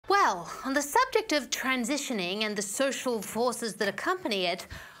Well, on the subject of transitioning and the social forces that accompany it,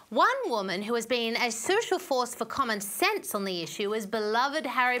 one woman who has been a social force for common sense on the issue is beloved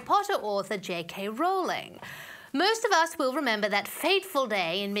Harry Potter author J.K. Rowling. Most of us will remember that fateful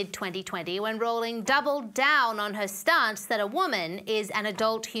day in mid-2020 when Rowling doubled down on her stance that a woman is an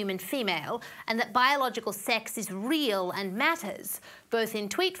adult human female and that biological sex is real and matters, both in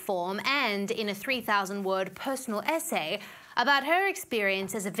tweet form and in a 3,000-word personal essay about her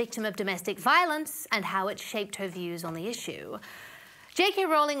experience as a victim of domestic violence and how it shaped her views on the issue. J.K.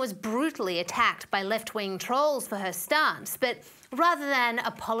 Rowling was brutally attacked by left-wing trolls for her stance, but rather than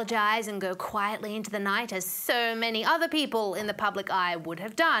apologise and go quietly into the night as so many other people in the public eye would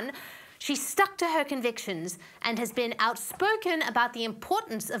have done, she stuck to her convictions and has been outspoken about the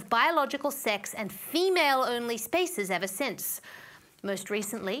importance of biological sex and female-only spaces ever since. Most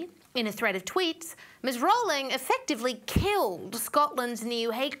recently, in a thread of tweets, Ms. Rowling effectively killed Scotland's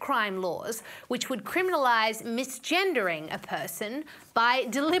new hate crime laws, which would criminalise misgendering a person by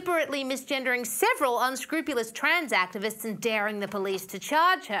deliberately misgendering several unscrupulous trans activists and daring the police to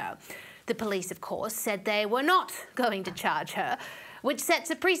charge her. The police, of course, said they were not going to charge her, which sets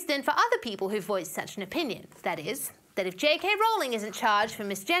a precedent for other people who voice such an opinion. That is, that if J.K. Rowling isn't charged for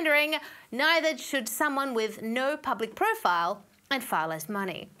misgendering, neither should someone with no public profile and far less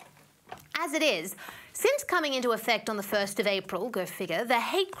money. As it is, since coming into effect on the 1st of April, go figure, the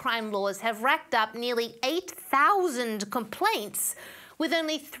hate crime laws have racked up nearly 8,000 complaints, with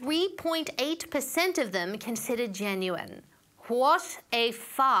only 3.8% of them considered genuine. What a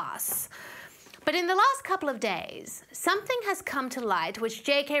farce. But in the last couple of days, something has come to light which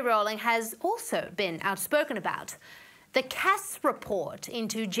J.K. Rowling has also been outspoken about. The Cass report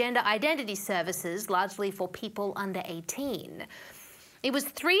into gender identity services, largely for people under 18. It was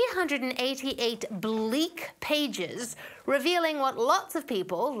 388 bleak pages revealing what lots of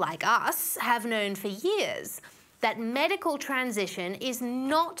people, like us, have known for years, that medical transition is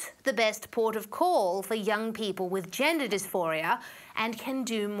not the best port of call for young people with gender dysphoria and can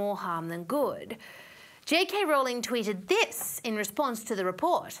do more harm than good. J.K. Rowling tweeted this in response to the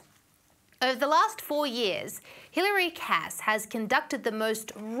report. Over the last 4 years, Hilary Cass has conducted the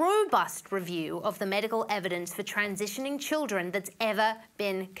most robust review of the medical evidence for transitioning children that's ever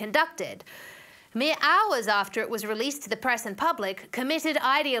been conducted. Mere hours after it was released to the press and public, committed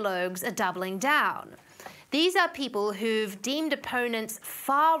ideologues are doubling down. These are people who've deemed opponents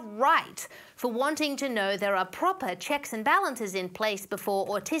far right for wanting to know there are proper checks and balances in place before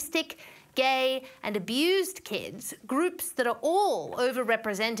autistic, gay and abused kids, groups that are all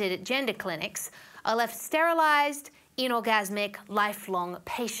overrepresented at gender clinics, are left sterilised, inorgasmic, lifelong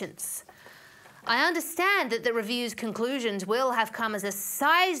patients. I understand that the review's conclusions will have come as a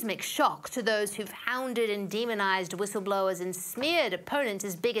seismic shock to those who've hounded and demonised whistleblowers and smeared opponents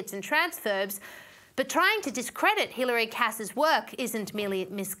as bigots and transphobes, but trying to discredit Hilary Cass's work isn't merely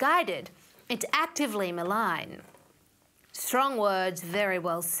misguided, it's actively malign. Strong words, very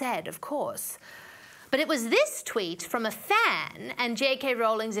well said, of course. But it was this tweet from a fan and J.K.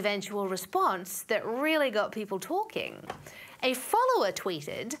 Rowling's eventual response that really got people talking. A follower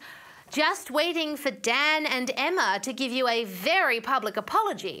tweeted, "Just waiting for Dan and Emma to give you a very public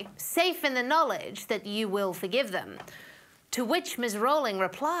apology, safe in the knowledge that you will forgive them." To which Ms. Rowling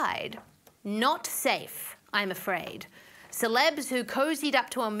replied, "Not safe, I'm afraid. Celebs who cozied up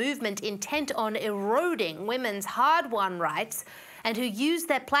to a movement intent on eroding women's hard-won rights and who use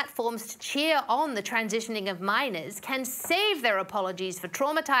their platforms to cheer on the transitioning of minors can save their apologies for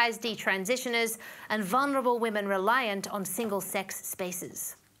traumatized detransitioners and vulnerable women reliant on single-sex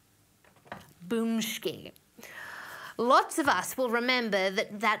spaces." Boomski. Lots of us will remember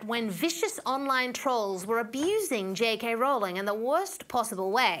that when vicious online trolls were abusing J.K. Rowling in the worst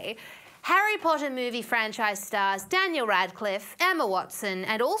possible way, Harry Potter movie franchise stars Daniel Radcliffe, Emma Watson,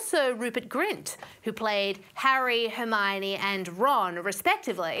 and also Rupert Grint, who played Harry, Hermione, and Ron,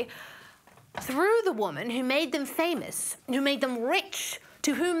 respectively, threw the woman who made them famous, who made them rich,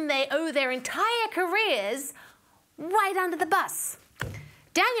 to whom they owe their entire careers, right under the bus.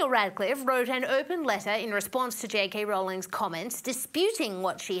 Daniel Radcliffe wrote an open letter in response to J.K. Rowling's comments, disputing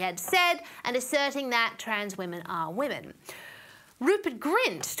what she had said and asserting that trans women are women. Rupert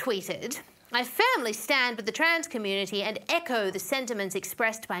Grint tweeted, "I firmly stand with the trans community and echo the sentiments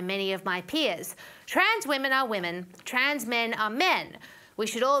expressed by many of my peers. Trans women are women, trans men are men. We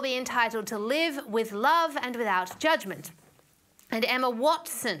should all be entitled to live with love and without judgment." And Emma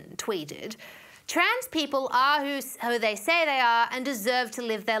Watson tweeted, "Trans people are who they say they are and deserve to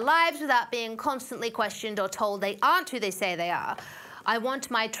live their lives without being constantly questioned or told they aren't who they say they are. I want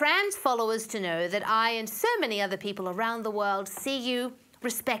my trans followers to know that I and so many other people around the world see you,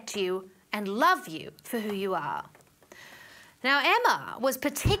 respect you, and love you for who you are. Now, Emma was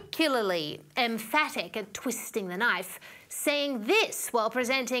particularly emphatic at twisting the knife, saying this while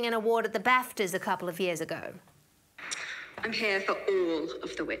presenting an award at the BAFTAs a couple of years ago. I'm here for all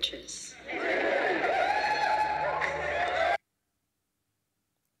of the witches.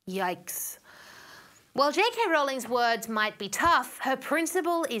 Yikes. While J.K. Rowling's words might be tough, her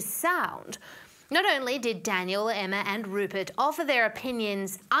principle is sound. Not only did Daniel, Emma and Rupert offer their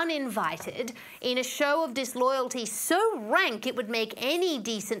opinions uninvited in a show of disloyalty so rank it would make any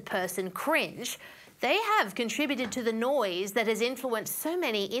decent person cringe, they have contributed to the noise that has influenced so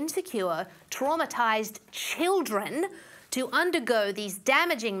many insecure, traumatized children to undergo these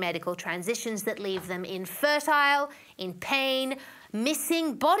damaging medical transitions that leave them infertile, in pain,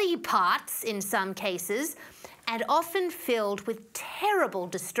 missing body parts in some cases, and often filled with terrible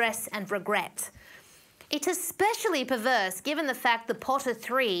distress and regret. It's especially perverse given the fact the Potter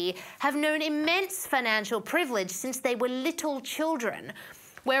three have known immense financial privilege since they were little children,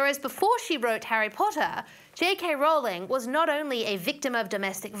 whereas before she wrote Harry Potter, J.K. Rowling was not only a victim of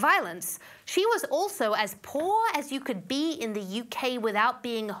domestic violence, she was also as poor as you could be in the UK without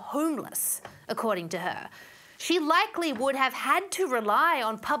being homeless, according to her. She likely would have had to rely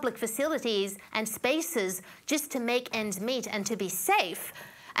on public facilities and spaces just to make ends meet and to be safe,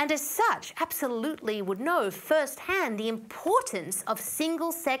 and as such absolutely would know firsthand the importance of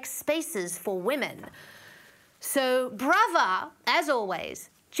single-sex spaces for women. So brava, as always,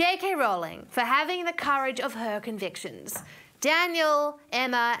 J.K. Rowling for having the courage of her convictions. Daniel,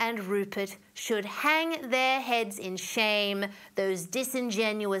 Emma and Rupert should hang their heads in shame, those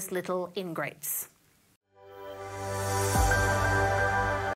disingenuous little ingrates.